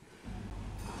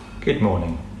Good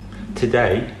morning.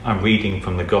 Today I'm reading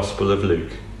from the Gospel of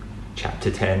Luke, chapter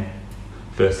 10,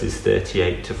 verses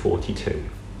 38 to 42,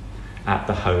 at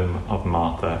the home of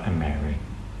Martha and Mary.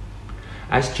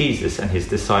 As Jesus and his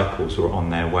disciples were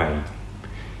on their way,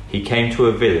 he came to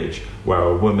a village where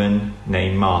a woman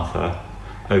named Martha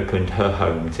opened her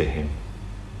home to him.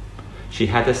 She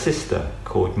had a sister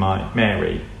called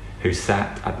Mary who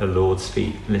sat at the Lord's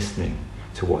feet listening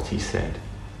to what he said.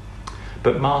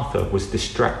 But Martha was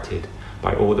distracted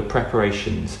by all the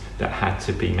preparations that had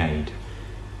to be made.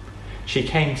 She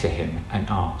came to him and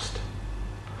asked,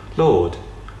 "Lord,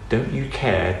 don't you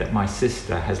care that my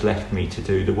sister has left me to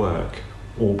do the work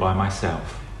all by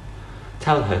myself?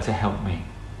 Tell her to help me."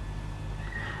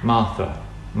 "Martha,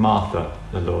 Martha,"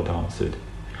 the Lord answered,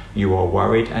 "you are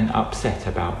worried and upset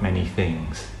about many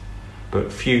things,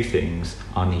 but few things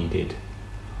are needed,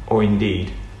 or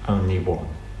indeed only one.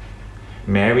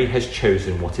 Mary has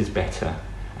chosen what is better,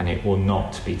 and it will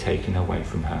not be taken away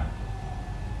from her."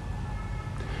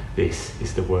 This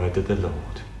is the word of the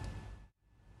Lord.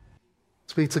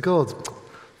 Speak to God.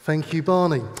 Thank you,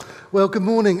 Barney. Well, good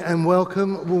morning and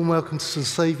welcome. Warm welcome to St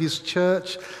Saviour's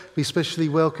Church. We especially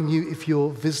welcome you if you're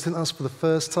visiting us for the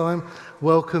first time.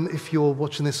 Welcome if you're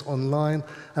watching this online,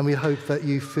 and we hope that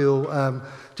you feel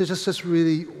just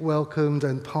really welcomed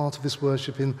and part of this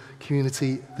worshiping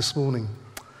community this morning.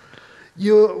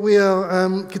 We are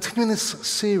continuing this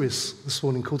series this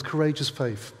morning called Courageous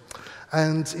Faith.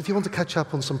 And if you want to catch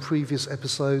up on some previous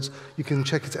episodes, you can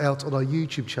check it out on our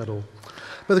YouTube channel.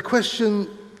 But the question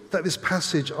that this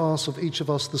passage asks of each of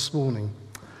us this morning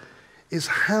is,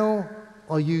 how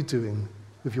are you doing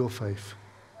with your faith?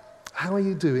 How are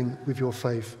you doing with your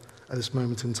faith at this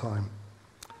moment in time?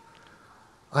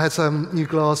 I had some new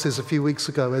glasses a few weeks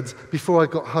ago, and before I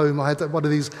got home, I had one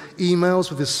of these emails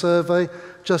with this survey,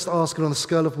 just asking on a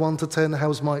scale of 1 to 10, how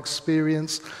was my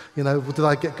experience? You know, did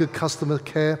I get good customer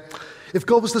care? If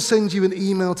God was to send you an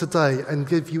email today and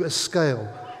give you a scale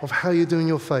of how you're doing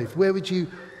your faith, where would you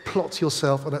plot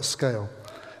yourself on that scale?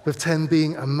 With 10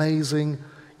 being amazing,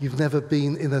 you've never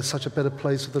been in such a better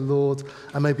place with the Lord,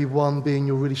 and maybe 1 being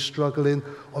you're really struggling,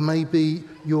 or maybe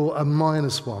you're a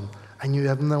 -1, and you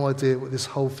have no idea what this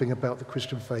whole thing about the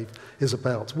Christian faith is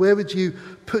about. Where would you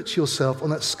put yourself on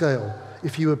that scale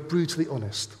if you were brutally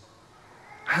honest?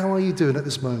 How are you doing at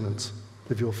this moment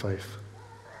with your faith?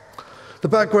 The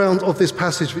background of this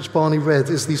passage which Barney read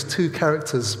is these 2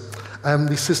 characters,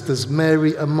 these sisters,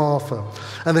 Mary and Martha.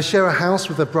 And they share a house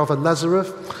with their brother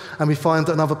Lazarus. And we find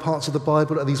in other parts of the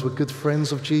Bible that these were good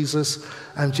friends of Jesus.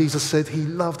 And Jesus said he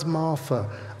loved Martha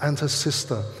and her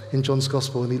sister in John's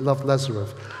Gospel, and he loved Lazarus.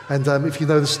 And if you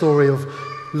know the story of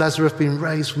Lazarus being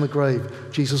raised from the grave,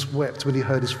 Jesus wept when he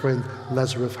heard his friend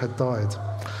Lazarus had died.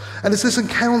 And it's this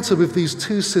encounter with these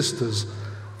 2 sisters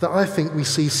that I think we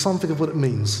see something of what it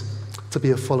means to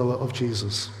be a follower of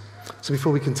Jesus. So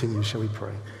before we continue, shall we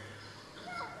pray?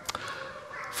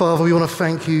 Father, we want to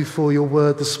thank you for your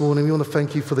word this morning. We want to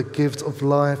thank you for the gift of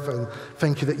life, and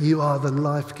thank you that you are the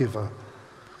life giver.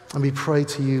 And we pray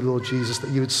to you, Lord Jesus,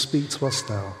 that you would speak to us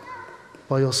now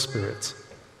by your Spirit.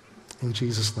 In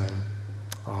Jesus' name,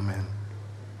 amen.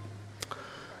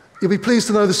 You'll be pleased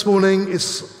to know this morning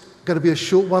it's going to be a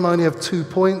short one. I only have 2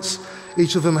 points.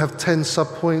 Each of them have 10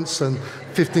 sub-points and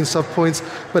 15 sub-points,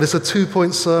 but it's a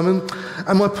 2-point sermon.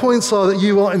 And my points are that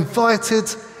you are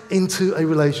invited into a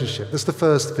relationship. That's the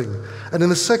first thing. And then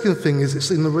the second thing is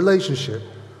it's in the relationship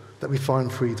that we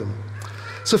find freedom.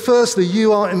 So firstly,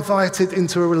 you are invited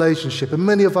into a relationship. And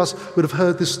many of us would have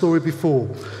heard this story before.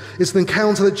 It's an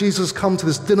encounter that Jesus has come to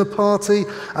this dinner party,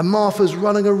 and Martha's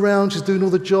running around. She's doing all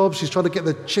the jobs. She's trying to get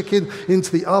the chicken into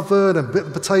the oven and get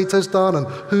the potatoes done and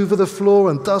hoover the floor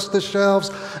and dust the shelves.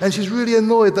 And she's really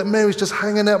annoyed that Mary's just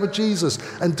hanging out with Jesus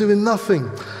and doing nothing.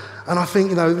 And I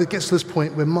think, it gets to this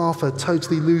point where Martha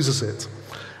totally loses it.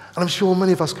 And I'm sure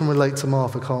many of us can relate to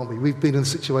Martha, can't we? We've been in a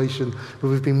situation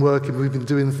where we've been working, we've been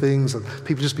doing things, and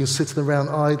people just been sitting around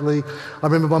idly. I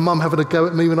remember my mum having a go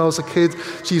at me when I was a kid.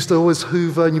 She used to always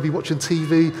hoover, and you'd be watching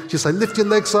TV. She'd say, "Lift your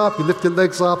legs up." You lift your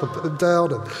legs up and put them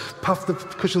down and puff the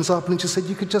cushions up. And then she said,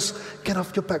 "You could just get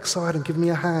off your backside and give me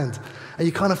a hand." And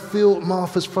you kind of feel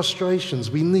Martha's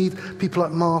frustrations. We need people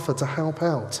like Martha to help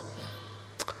out.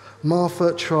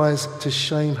 Martha tries to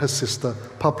shame her sister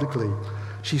publicly.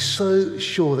 She's so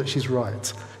sure that she's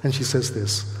right. And she says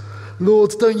this,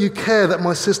 "Lord, don't you care that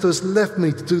my sister has left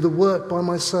me to do the work by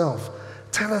myself?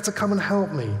 Tell her to come and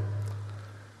help me."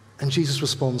 And Jesus'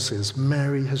 response is,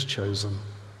 "Mary has chosen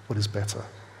what is better."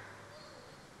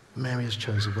 Mary has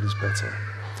chosen what is better.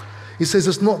 He says,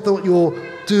 it's not that what you're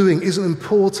doing isn't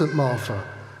important, Martha,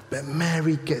 but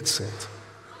Mary gets it.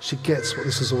 She gets what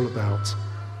this is all about.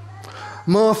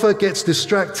 Martha gets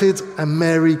distracted and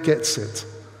Mary gets it.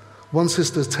 One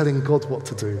sister is telling God what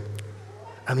to do,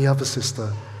 and the other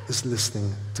sister is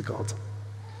listening to God.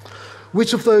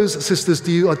 Which of those sisters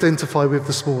do you identify with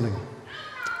this morning?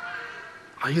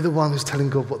 Are you the one who's telling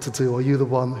God what to do, or are you the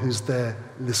one who's there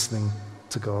listening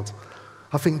to God?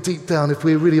 I think deep down, if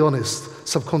we're really honest,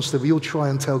 subconsciously, we all try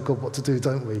and tell God what to do,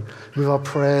 don't we? With our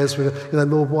prayers, with,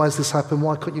 Lord, why has this happened?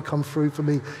 Why can't you come through for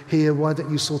me here? Why don't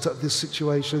you sort out this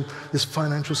situation, this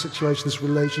financial situation, this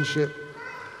relationship?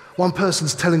 One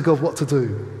person's telling God what to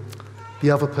do.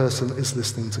 The other person is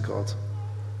listening to God.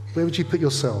 Where would you put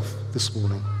yourself this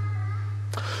morning?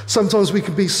 Sometimes we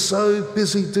can be so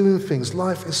busy doing things.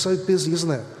 Life is so busy,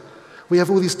 isn't it? We have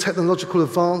all these technological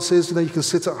advances. You can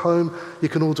sit at home, you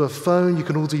can order a phone, you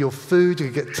can order your food,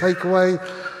 you can get takeaway,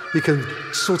 you can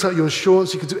sort out your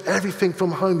insurance, you can do everything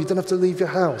from home. You don't have to leave your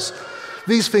house.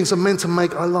 These things are meant to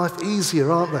make our life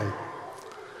easier, aren't they?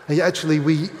 And yet actually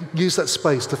we use that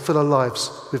space to fill our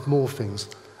lives with more things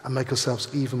and make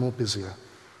ourselves even more busier.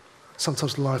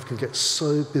 Sometimes life can get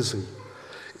so busy,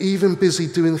 even busy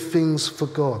doing things for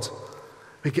God.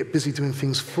 We get busy doing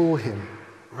things for Him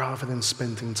rather than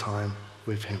spending time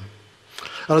with Him.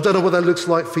 And I don't know what that looks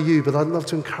like for you, but I'd love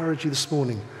to encourage you this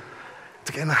morning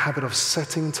to get in the habit of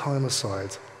setting time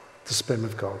aside to spend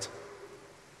with God.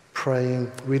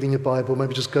 Praying, reading your Bible,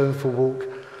 maybe just going for a walk.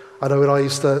 I know when I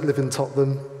used to live in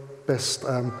Tottenham, best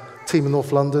team in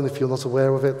North London, if you're not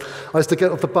aware of it. I used to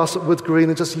get off the bus at Wood Green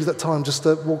and just use that time just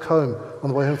to walk home on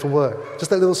the way home from work.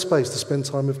 Just that little space to spend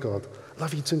time with God. I'd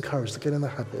love you to encourage to get in the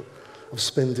habit of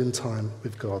spending time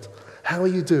with God. How are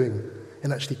you doing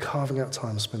in actually carving out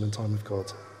time, spending time with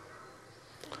God?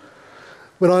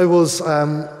 When I was,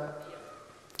 a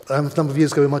number of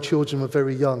years ago, when my children were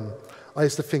very young, I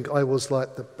used to think I was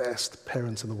like the best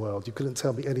parent in the world. You couldn't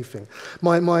tell me anything.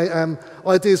 My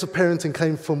ideas of parenting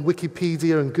came from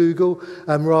Wikipedia and Google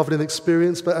rather than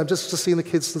experience, but just seeing the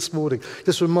kids this morning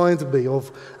just reminded me of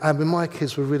when my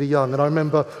kids were really young. And I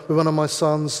remember when one of my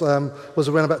sons was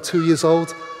around about 2 years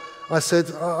old, I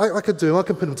said, I could do him, I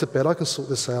can put him to bed, I can sort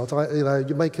this out.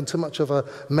 You're making too much of a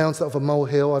mountain out of a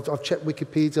molehill. I've checked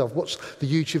Wikipedia, I've watched the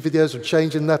YouTube videos of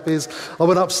changing nappies. I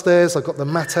went upstairs, I got the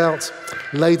mat out,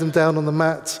 laid him down on the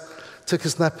mat, took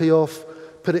his nappy off,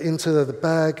 put it into the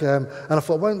bag, and I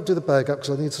thought, I won't do the bag up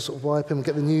because I need to sort of wipe him and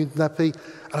get the new nappy.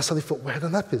 And I suddenly thought, where are the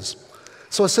nappies?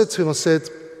 So I said to him,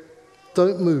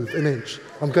 don't move an inch.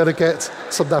 I'm going to get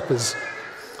some nappies.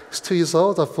 He's 2 years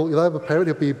old. I thought, I'm a parent,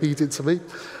 he'll be obedient to me.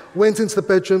 Went into the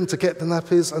bedroom to get the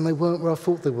nappies, and they weren't where I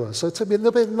thought they were. So it took me a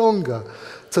little bit longer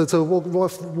to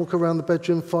walk around the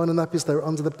bedroom, find the nappies. They were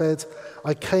under the bed.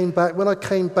 When I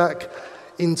came back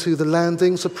into the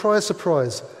landing, surprise,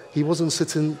 surprise, he wasn't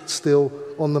sitting still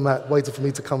on the mat waiting for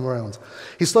me to come around.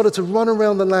 He started to run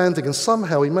around the landing, and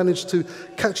somehow he managed to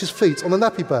catch his feet on the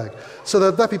nappy bag. So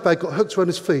the nappy bag got hooked around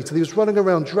his feet, and he was running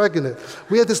around dragging it.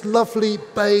 We had this lovely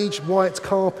beige white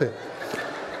carpet.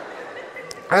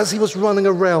 As he was running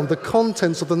around, the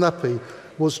contents of the nappy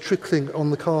was trickling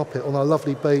on the carpet, on our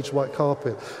lovely beige white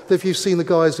carpet. If you've seen the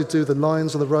guys who do the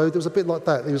lines on the road, it was a bit like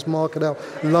that. He was marking out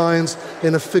lines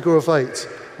in a figure of 8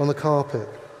 on the carpet.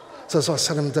 So as I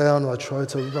sat him down, and I tried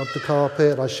to rub the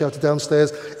carpet, and I shouted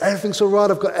downstairs, everything's all right,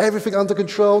 I've got everything under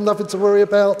control, nothing to worry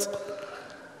about.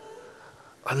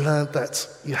 I learned that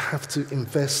you have to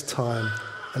invest time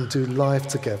and do life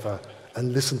together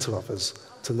and listen to others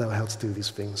to know how to do these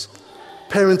things.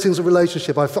 Parenting's a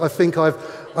relationship. I think I'm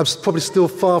probably still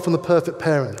far from the perfect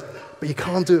parent, but you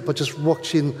can't do it by just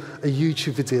watching a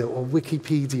YouTube video or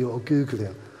Wikipedia or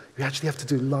Googling. You actually have to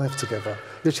do life together.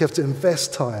 You actually have to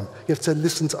invest time. You have to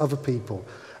listen to other people.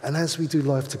 And as we do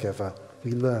life together,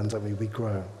 we learn, don't we? We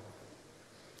grow.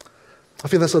 I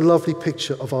think that's a lovely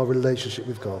picture of our relationship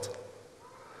with God.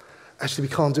 Actually,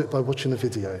 we can't do it by watching a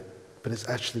video, but it's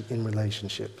actually in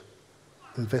relationship.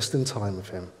 Investing time with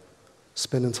Him.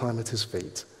 Spending time at His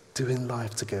feet, doing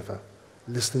life together,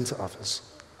 listening to others.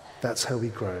 That's how we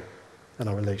grow in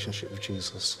our relationship with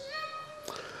Jesus.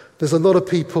 There's a lot of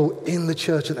people in the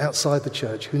church and outside the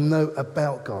church who know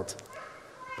about God,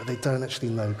 but they don't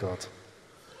actually know God.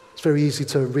 It's very easy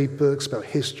to read books about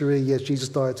history. Yes, Jesus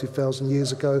died 2,000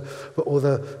 years ago, but all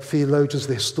the theologians,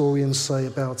 the historians say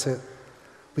about it.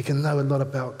 We can know a lot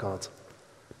about God,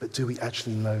 but do we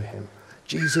actually know Him?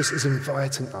 Jesus is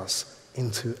inviting us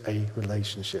into a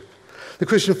relationship. The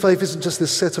Christian faith isn't just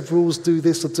this set of rules, do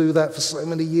this or do that for so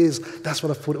many years. That's what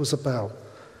I thought it was about.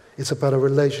 It's about a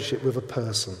relationship with a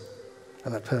person,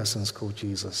 and that person is called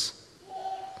Jesus.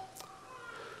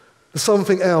 There's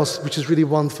something else which is really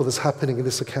wonderful that's happening in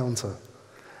this encounter.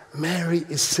 Mary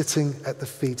is sitting at the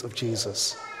feet of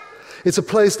Jesus. It's a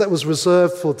place that was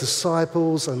reserved for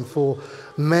disciples and for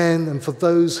men and for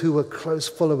those who were close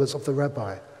followers of the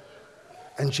rabbi.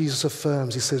 And Jesus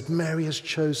affirms, he says, Mary has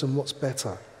chosen what's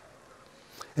better.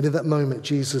 And in that moment,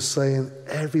 Jesus is saying,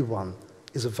 everyone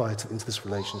is invited into this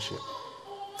relationship.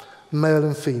 Male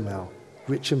and female,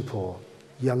 rich and poor,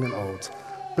 young and old,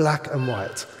 black and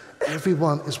white.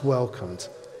 Everyone is welcomed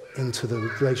into the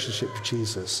relationship with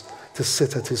Jesus to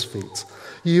sit at his feet.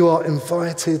 You are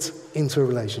invited into a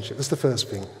relationship. That's the first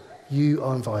thing. You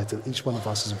are invited. Each one of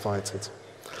us is invited.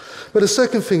 But the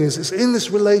second thing is, it's in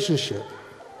this relationship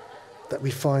that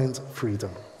we find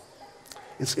freedom.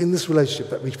 It's in this relationship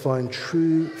that we find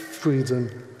true freedom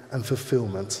and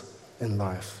fulfillment in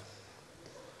life.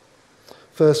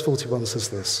 Verse 41 says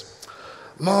this,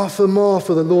 Martha,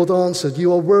 Martha, the Lord answered,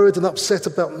 you are worried and upset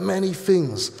about many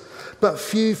things, but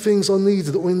few things are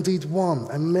needed, or indeed one,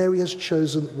 and Mary has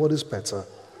chosen what is better,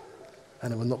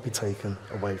 and it will not be taken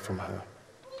away from her.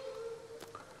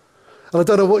 And I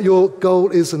don't know what your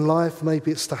goal is in life.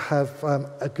 Maybe it's to have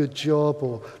a good job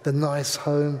or the nice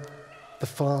home, the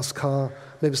fast car.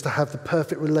 Maybe it's to have the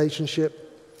perfect relationship.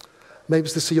 Maybe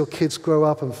it's to see your kids grow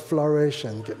up and flourish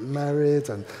and get married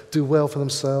and do well for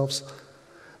themselves.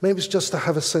 Maybe it's just to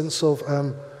have a sense of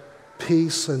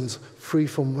peace and free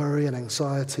from worry and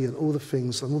anxiety and all the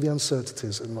things and all the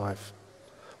uncertainties in life.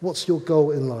 What's your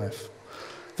goal in life?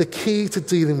 The key to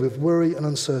dealing with worry and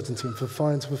uncertainty and to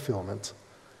find fulfillment,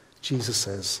 Jesus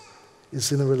says,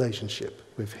 is in a relationship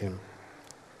with him.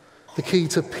 The key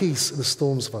to peace in the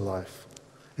storms of our life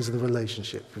is in the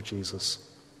relationship with Jesus.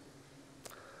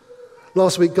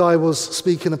 Last week, Guy was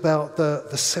speaking about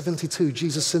the 72.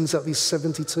 Jesus sends out these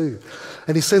 72.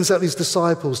 And he sends out these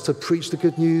disciples to preach the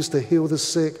good news, to heal the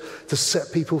sick, to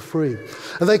set people free.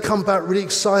 And they come back really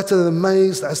excited and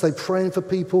amazed as they're praying for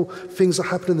people. Things are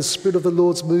happening, the Spirit of the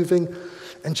Lord's moving.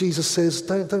 And Jesus says,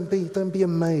 don't be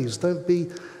amazed. Don't be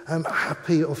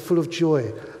happy or full of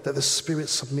joy that the Spirit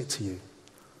submit to you.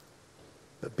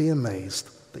 But be amazed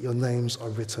that your names are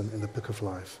written in the book of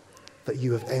life, that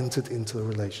you have entered into a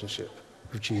relationship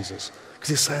with Jesus. Because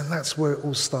he's saying that's where it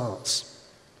all starts.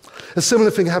 A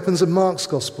similar thing happens in Mark's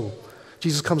gospel.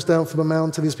 Jesus comes down from a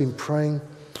mountain, he's been praying,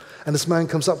 and this man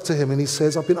comes up to him and he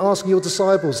says, I've been asking your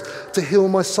disciples to heal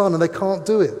my son and they can't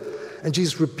do it. And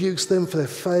Jesus rebukes them for their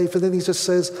faith, and then he just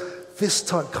says, this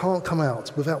type can't come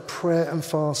out without prayer and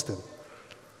fasting.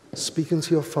 Speaking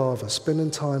to your Father,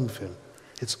 spending time with him.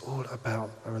 It's all about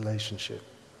a relationship.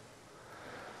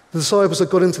 The disciples have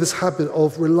got into this habit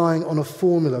of relying on a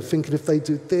formula, thinking if they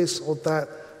do this or that,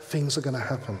 things are going to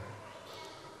happen.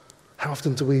 How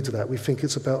often do we do that? We think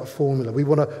it's about a formula. We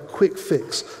want a quick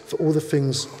fix for all the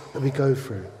things that we go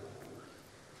through.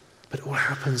 But it all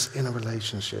happens in a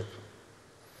relationship.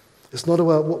 It's not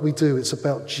about what we do. It's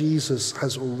about Jesus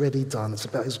has already done. It's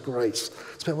about his grace.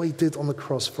 It's about what he did on the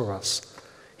cross for us.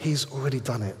 He's already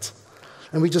done it.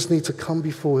 And we just need to come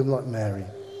before him like Mary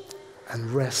and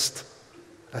rest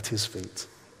at his feet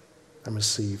and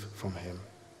receive from him.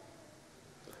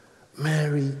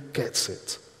 Mary gets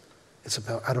it. It's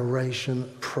about adoration,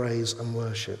 praise, and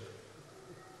worship.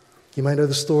 You may know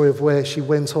the story of where she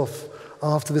went off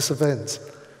after this event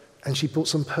and she bought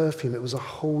some perfume. It was a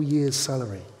whole year's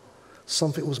salary.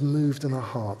 Something was moved in her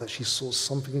heart that she saw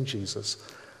something in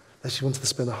Jesus, that she wanted to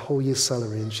spend a whole year's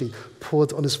salary, and she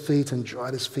poured on his feet and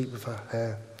dried his feet with her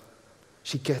hair.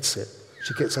 She gets it.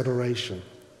 She gets adoration.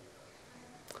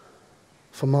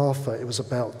 For Martha, it was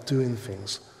about doing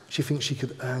things. She thinks she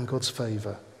could earn God's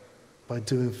favor by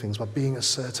doing things, by being a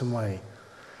certain way.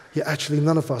 Yet actually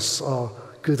none of us are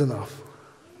good enough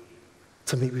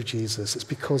to meet with Jesus. It's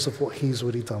because of what he's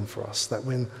already done for us, that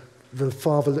when the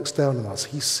Father looks down on us,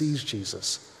 he sees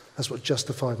Jesus. That's what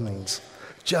justified means.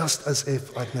 Just as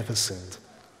if I'd never sinned.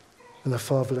 When the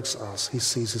Father looks at us, he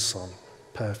sees his Son,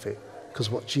 perfect. Because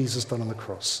what Jesus done on the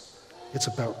cross, it's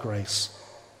about grace.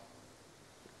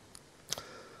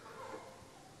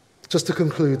 Just to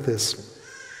conclude this,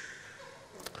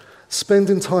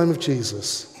 spending time with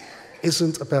Jesus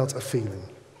isn't about a feeling,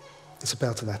 it's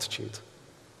about an attitude.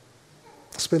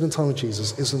 Spending time with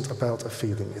Jesus isn't about a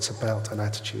feeling, it's about an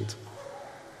attitude.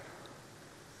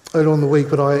 Earlier on in the week,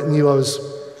 when I knew I was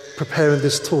preparing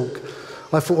this talk,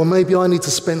 I thought, well, maybe I need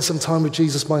to spend some time with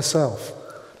Jesus myself.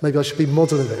 Maybe I should be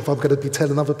modeling it if I'm going to be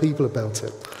telling other people about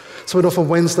it. So I went off on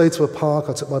Wednesday to a park,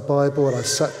 I took my Bible and I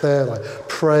sat there and I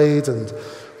prayed and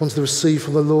wanted to receive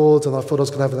from the Lord, and I thought I was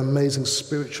going to have an amazing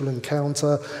spiritual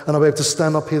encounter. And I'm able to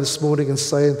stand up here this morning and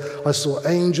say I saw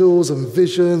angels and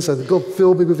visions, and God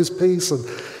filled me with his peace. And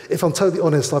if I'm totally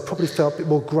honest, I probably felt a bit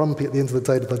more grumpy at the end of the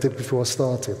day than I did before I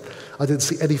started. I didn't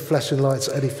see any flashing lights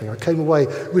or anything. I came away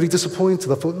really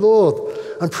disappointed. I thought, Lord,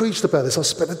 I preached about this. I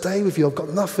spent a day with you. I've got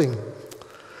nothing.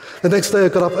 The next day I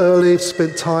got up early,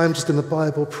 spent time just in the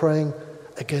Bible praying.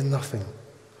 Again, nothing.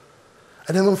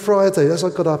 And then on Friday, as I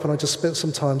got up and I just spent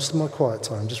some time, just in my quiet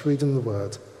time, just reading the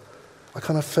Word, I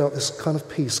kind of felt this kind of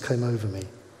peace came over me.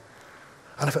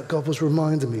 And I felt God was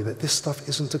reminding me that this stuff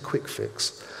isn't a quick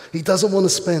fix. He doesn't want to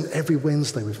spend every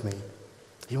Wednesday with me.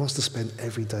 He wants to spend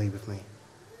every day with me.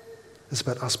 It's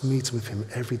about us meeting with him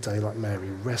every day like Mary,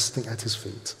 resting at his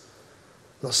feet.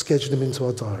 Not scheduling him into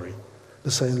our diary,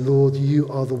 but saying, Lord, you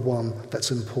are the one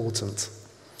that's important.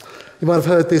 You might have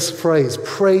heard this phrase,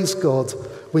 praise God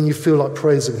when you feel like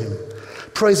praising him.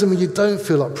 Praise him when you don't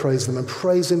feel like praising him, and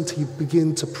praise him till you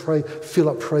begin to feel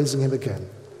like praising him again.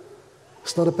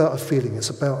 It's not about a feeling, it's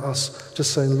about us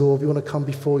just saying, Lord, we want to come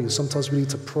before you. Sometimes we need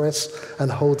to press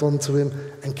and hold on to him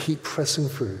and keep pressing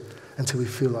through until we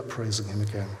feel like praising him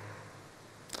again.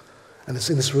 And it's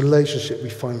in this relationship we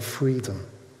find freedom,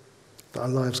 that our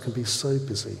lives can be so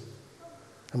busy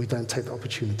and we don't take the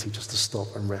opportunity just to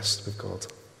stop and rest with God.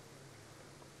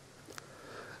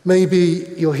 Maybe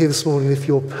you're here this morning, if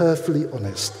you're perfectly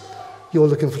honest, you're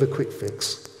looking for the quick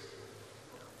fix.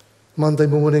 Monday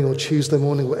morning or Tuesday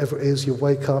morning, whatever it is, you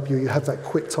wake up, you have that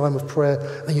quick time of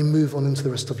prayer, and you move on into the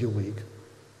rest of your week.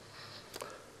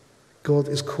 God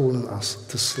is calling us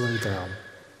to slow down,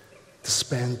 to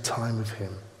spend time with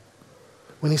him.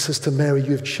 When he says to Mary,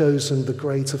 you have chosen the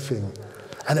greater thing,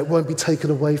 and it won't be taken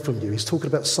away from you, he's talking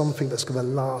about something that's going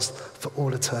to last for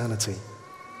all eternity.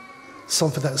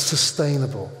 Something that's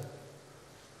sustainable.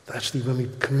 That actually, when we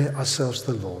commit ourselves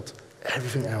to the Lord,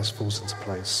 everything else falls into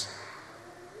place.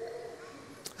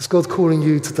 Is God calling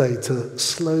you today to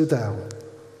slow down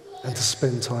and to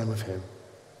spend time with him,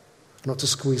 not to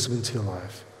squeeze him into your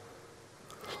life?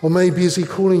 Or maybe is he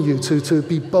calling you to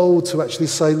be bold, to actually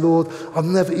say, Lord, I've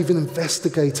never even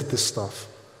investigated this stuff,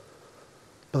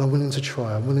 but I'm willing to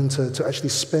try. I'm willing to actually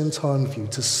spend time with you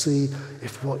to see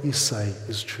if what you say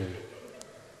is true.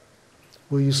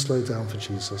 Will you slow down for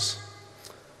Jesus?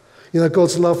 You know,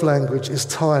 God's love language is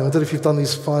time. I don't know if you've done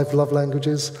these 5 love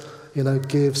languages, you know,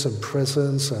 gifts and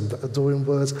presents and adoring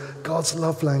words. God's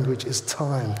love language is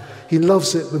time. He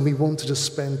loves it when we want to just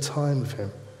spend time with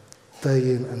him, day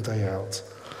in and day out.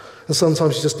 And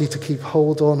sometimes you just need to keep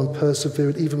hold on and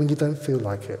persevere, even when you don't feel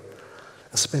like it,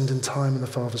 and spending time in the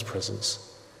Father's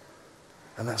presence.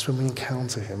 And that's when we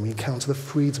encounter him. We encounter the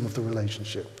freedom of the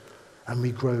relationship. And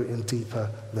we grow in deeper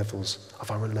levels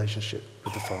of our relationship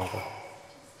with the Father.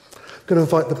 I'm going to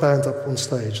invite the band up on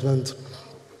stage, and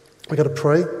we're going to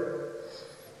pray.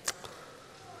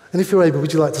 And if you're able,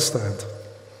 would you like to stand?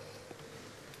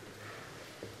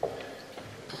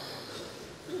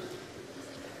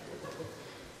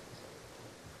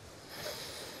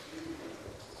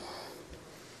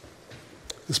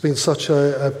 It's been such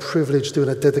a privilege doing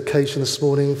a dedication this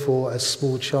morning for a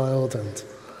small child, and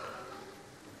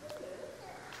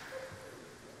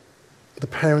the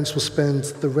parents will spend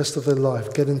the rest of their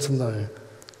life getting to know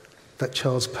that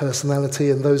child's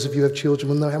personality, and those of you who have children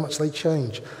will know how much they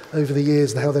change over the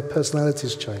years and how their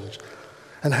personalities change,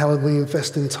 and how when we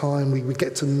invest in time, we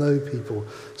get to know people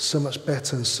so much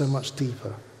better and so much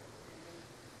deeper.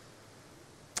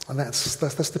 And that's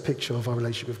the picture of our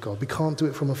relationship with God. We can't do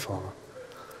it from afar.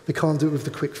 We can't do it with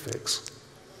the quick fix.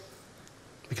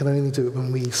 We can only do it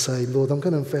when we say, Lord, I'm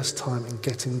going to invest time in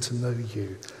getting to know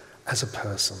you as a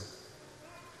person.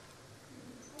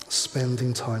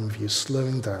 Spending time with you,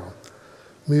 slowing down,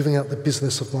 moving out the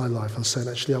business of my life and saying,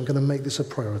 actually, I'm going to make this a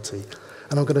priority,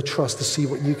 and I'm going to trust to see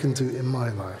what you can do in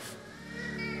my life.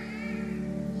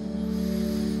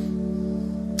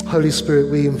 Holy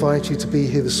Spirit, we invite you to be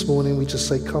here this morning. We just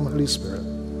say, come, Holy Spirit.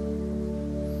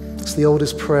 It's the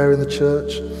oldest prayer in the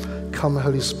church. Come,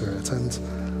 Holy Spirit. And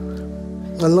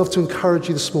I'd love to encourage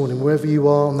you this morning, wherever you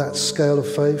are on that scale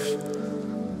of faith,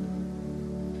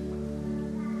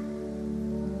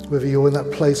 whether you're in that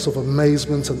place of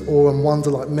amazement and awe and wonder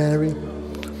like Mary,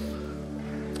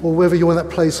 or whether you're in that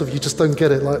place of you just don't get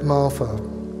it like Martha.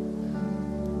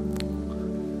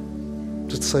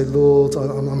 Just say, Lord,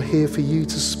 I'm here for you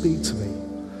to speak to me.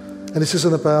 And this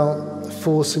isn't about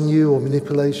forcing you or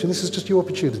manipulation. This is just your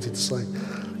opportunity to say,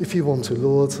 if you want to,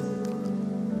 Lord,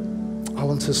 I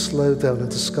want to slow down and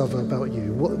discover about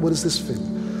you. What is this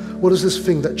thing? What is this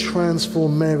thing that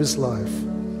transformed Mary's life?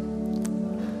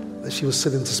 That she was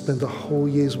willing to spend a whole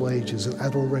year's wages in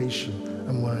adoration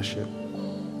and worship.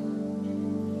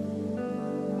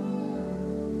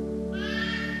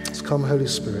 come, Holy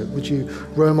Spirit. Would you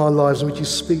roam our lives and would you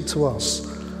speak to us?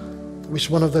 Which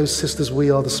one of those sisters we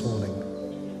are this morning?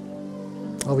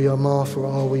 Are we a Martha or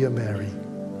are we a Mary?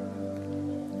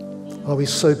 Are we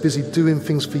so busy doing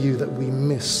things for you that we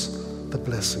miss the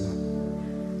blessing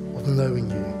of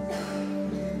knowing you?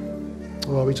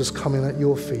 Or are we just coming at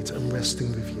your feet and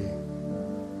resting with you?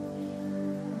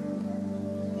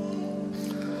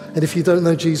 And if you don't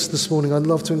know Jesus this morning, I'd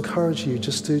love to encourage you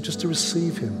just to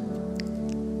receive him.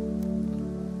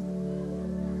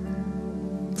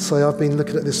 Say, I've been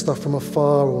looking at this stuff from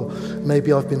afar, or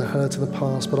maybe I've been hurt in the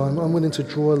past, but I'm willing to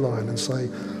draw a line and say,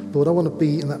 Lord, I want to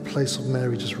be in that place of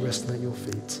Mary, just resting at your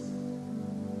feet.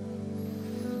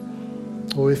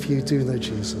 Or if you do know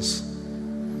Jesus,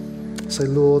 say,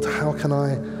 Lord, how can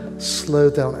I slow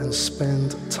down and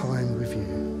spend time with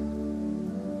you?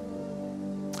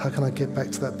 How can I get back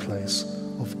to that place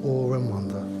of awe and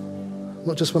wonder?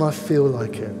 Not just when I feel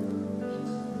like it,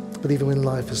 but even when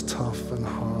life is tough and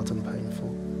hard and painful.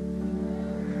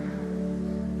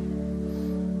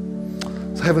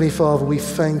 So Heavenly Father, we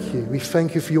thank you. We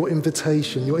thank you for your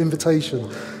invitation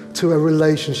to a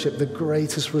relationship, the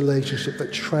greatest relationship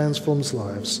that transforms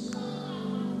lives.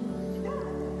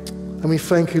 And we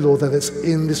thank you, Lord, that it's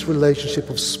in this relationship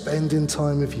of spending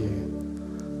time with you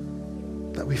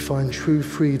that we find true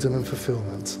freedom and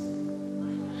fulfillment.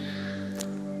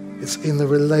 It's in the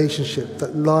relationship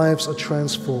that lives are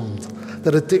transformed,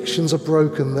 that addictions are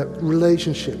broken, that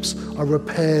relationships are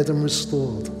repaired and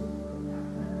restored.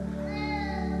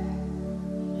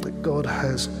 That God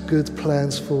has good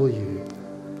plans for you,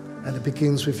 and it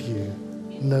begins with you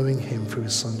knowing him through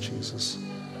his Son, Jesus.